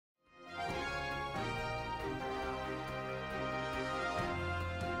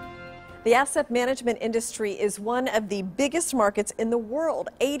The asset management industry is one of the biggest markets in the world,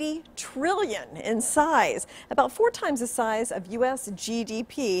 80 trillion in size, about 4 times the size of U.S.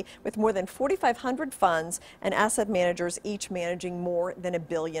 GDP, with more than 4,500 funds and asset managers each managing more than $1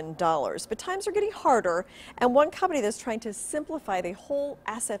 billion. But times are getting harder, and one company that's trying to simplify the whole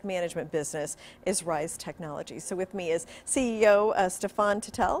asset management business is Rise Technology. So with me is CEO Stefan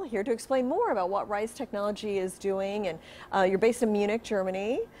Tittel, here to explain more about what Rise Technology is doing. And you're based in Munich,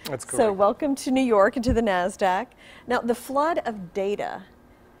 Germany. That's correct. So welcome to New York and to the Nasdaq. Now, the flood of data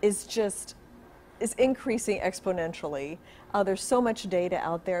is increasing exponentially. There's so much data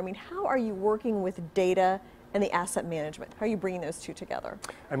out there. I mean, how are you working with data and the asset management? How are you bringing those two together?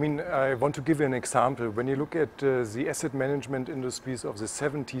 I mean, I want to give you an example. When you look at the asset management industries of the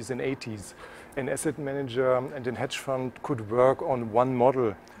 70s and 80s, an asset manager and a hedge fund could work on one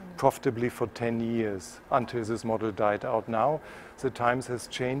model profitably for 10 years until this model died out. Now the times has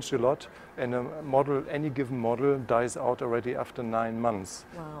changed a lot, and any given model dies out already after 9 months.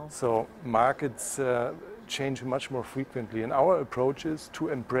 Wow. So markets change much more frequently, and our approach is to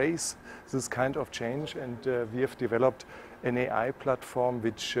embrace this kind of change, and we have developed an AI platform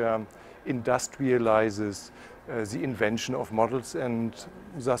which industrializes the invention of models, and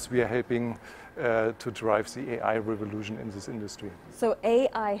thus we are helping to drive the AI revolution in this industry. So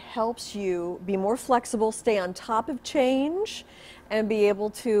AI helps you be more flexible, stay on top of change, and be able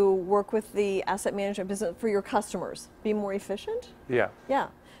to work with the asset management business for your customers, be more efficient? Yeah. Yeah.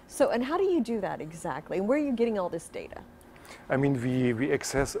 So, and how do you do that exactly? And where are you getting all this data? I mean, we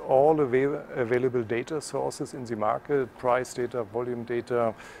access all available data sources in the market, price data, volume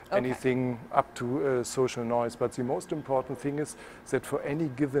data, anything up to social noise. But the most important thing is that for any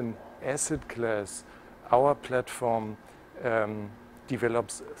given asset class, our platform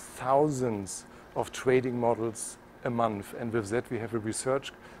develops thousands of trading models a month. And with that, we have a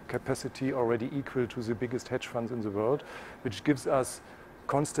research capacity already equal to the biggest hedge funds in the world, which gives us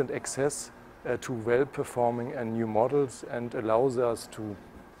constant access to well-performing and new models, and allows us to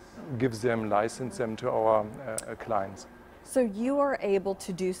license them to our clients. So you are able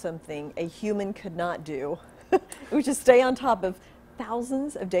to do something a human could not do, which is stay on top of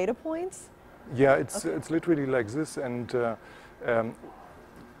thousands of data points? Yeah, it's literally like this, and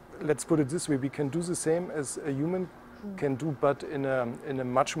let's put it this way: we can do the same as a human can do, but in a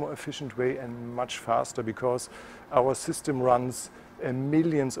much more efficient way and much faster, because our system runs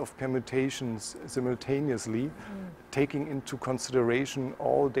millions of permutations simultaneously, taking into consideration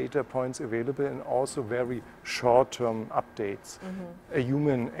all data points available and also very short-term updates. A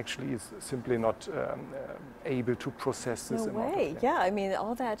human actually is simply not able to process this. No way. Yeah, I mean,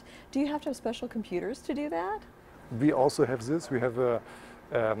 all that. Do you have to have special computers to do that? We also have this. We have a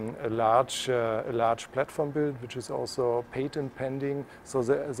large platform build, which is also patent pending. So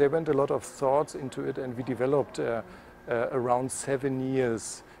there went a lot of thoughts into it, and we developed around 7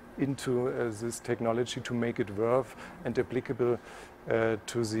 years into this technology to make it worth and applicable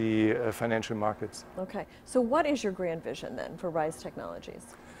to the financial markets. Okay, so what is your grand vision then for Rise Technologies?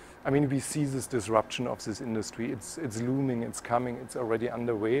 I mean, we see this disruption of this industry. It's looming, it's coming, it's already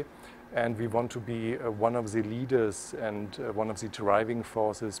underway, and we want to be one of the leaders and one of the driving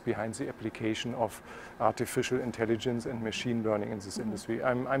forces behind the application of artificial intelligence and machine learning in this industry.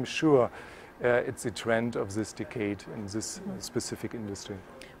 I'm sure it's a trend of this decade in this specific industry.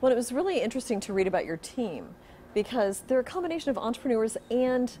 Well, it was really interesting to read about your team, because they're a combination of entrepreneurs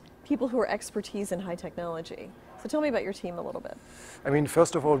and people who are expertise in high technology. So tell me about your team a little bit. I mean,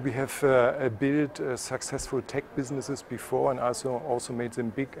 first of all, we have built successful tech businesses before, and also made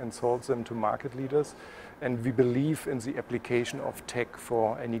them big and sold them to market leaders. And we believe in the application of tech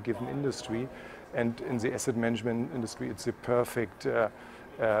for any given industry. And in the asset management industry, it's a perfect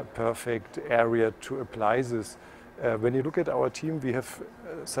area to apply this. When you look at our team, we have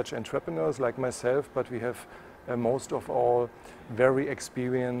such entrepreneurs like myself, but we have most of all very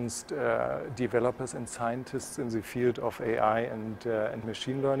experienced developers and scientists in the field of AI and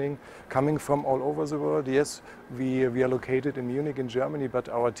machine learning, coming from all over the world. Yes, we are located in Munich in Germany, but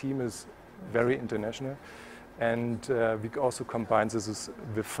our team is very international. And we also combine this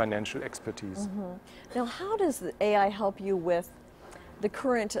with financial expertise. Now, how does the AI help you with the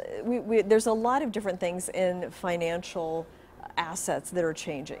current, there's a lot of different things in financial assets that are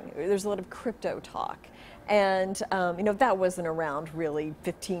changing. There's a lot of crypto talk. And you know, that wasn't around really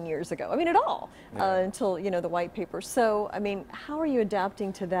 15 years ago. I mean, at all, until, you know, the white paper. So, I mean, how are you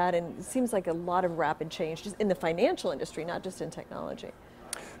adapting to that? And it seems like a lot of rapid change just in the financial industry, not just in technology.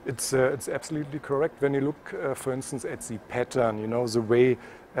 It's absolutely correct. When you look, for instance, at the pattern, you know, the way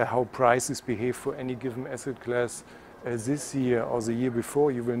how prices behave for any given asset class, this year or the year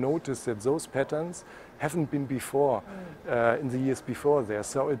before, you will notice that those patterns haven't been before in the years before there.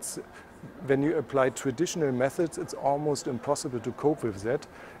 So it's when you apply traditional methods, it's almost impossible to cope with that.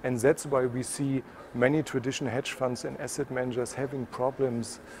 And that's why we see many traditional hedge funds and asset managers having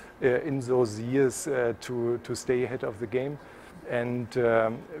problems in those years to stay ahead of the game. And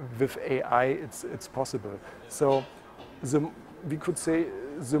with AI, it's possible. So we could say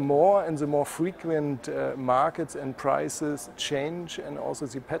the more and the more frequent markets and prices change and also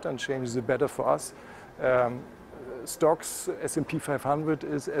the pattern change, the better for us. Stocks, S&P 500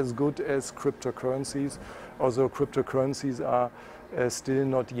 is as good as cryptocurrencies, although cryptocurrencies are still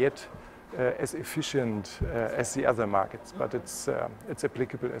not yet as efficient as the other markets, but it's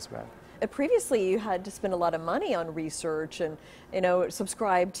applicable as well. Previously, you had to spend a lot of money on research and,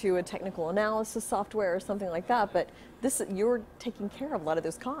 subscribe to a technical analysis software or something like that. But you're taking care of a lot of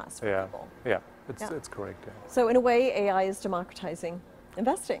those costs for people. Yeah, it's correct. Yeah. So in a way, AI is democratizing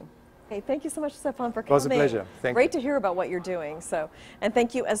investing. Hey, thank you so much, Stefan, for coming. It was a pleasure. Thank you. Great to hear about what you're doing. And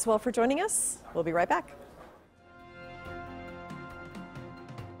thank you as well for joining us. We'll be right back.